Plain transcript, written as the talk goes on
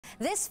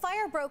This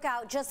fire broke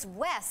out just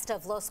west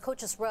of Los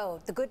Coches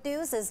Road. The good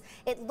news is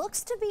it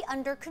looks to be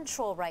under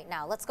control right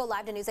now. Let's go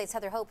live to News 8's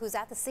Heather Hope, who's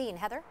at the scene.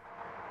 Heather?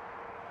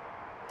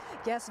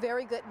 Yes,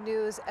 very good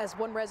news. As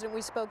one resident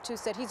we spoke to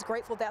said he's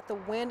grateful that the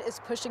wind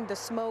is pushing the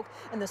smoke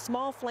and the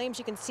small flames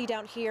you can see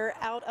down here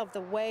out of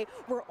the way.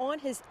 We're on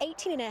his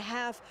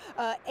 18.5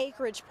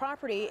 acreage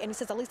property, and he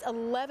says at least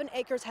 11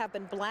 acres have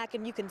been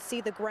blackened. You can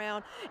see the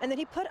ground. And then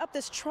he put up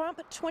this Trump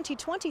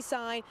 2020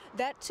 sign.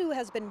 That too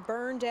has been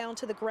burned down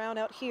to the ground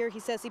out here. He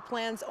says he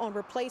plans on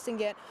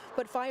replacing it.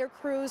 But fire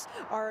crews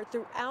are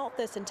throughout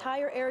this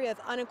entire area of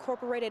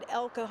unincorporated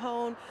El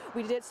Cajon.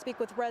 We did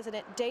speak with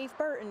resident Dave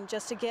Burton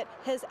just to get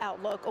his outlook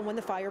on when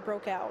the fire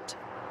broke out.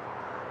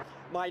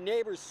 My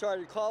neighbors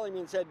started calling me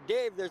and said,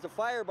 Dave, there's a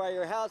fire by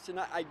your house, and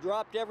I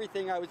dropped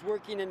everything. I was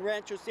working in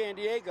Rancho San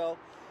Diego,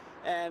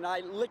 and I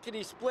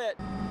lickety-split.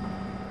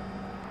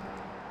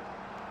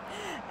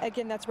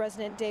 Again, that's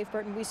resident Dave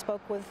Burton we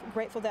spoke with,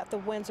 grateful that the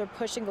winds are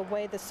pushing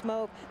away the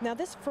smoke. Now,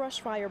 this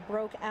brush fire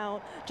broke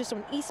out just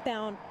on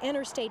eastbound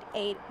Interstate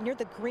 8 near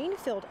the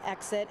Greenfield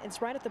exit. It's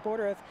right at the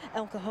border of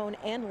El Cajon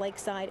and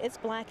Lakeside. It's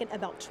blackened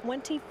about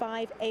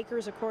 25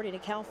 acres, according to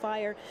CAL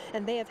FIRE,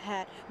 and they have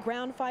had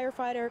ground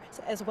firefighters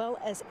as well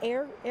as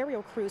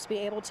aerial crews be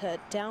able to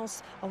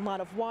douse a lot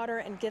of water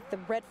and get the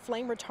red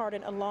flame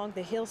retardant along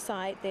the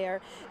hillside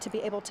there to be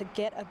able to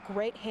get a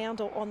great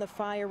handle on the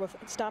fire with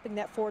stopping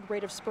that forward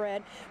rate of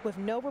spread. With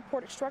no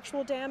reported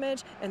structural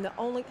damage, and the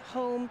only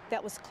home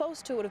that was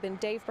close to it would have been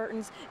Dave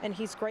Burton's, and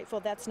he's grateful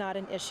that's not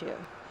an issue.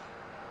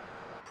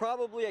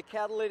 Probably a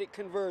catalytic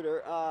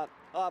converter off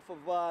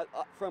of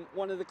from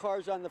one of the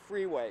cars on the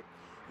freeway.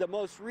 The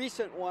most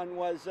recent one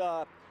was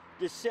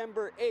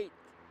December 8th.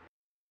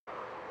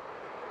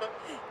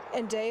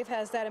 And Dave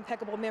has that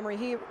impeccable memory.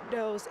 He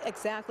knows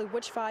exactly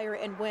which fire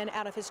and when.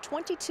 Out of his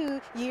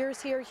 22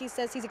 years here, he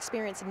says he's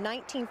experienced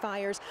 19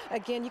 fires.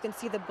 Again, you can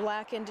see the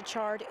blackened,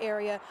 charred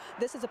area.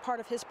 This is a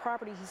part of his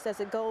property. He says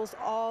it goes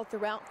all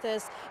throughout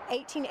this.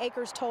 18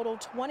 acres total,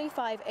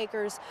 25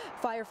 acres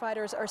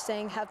firefighters are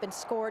saying have been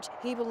scorched.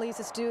 He believes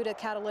it's due to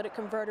catalytic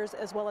converters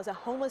as well as a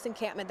homeless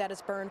encampment that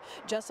is burned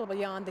just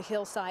beyond the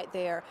hillside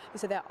there. He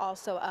said that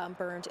also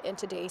burned in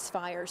today's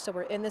fire. So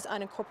we're in this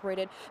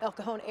unincorporated El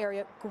Cajon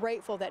area,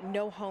 grateful that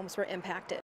no homes were impacted.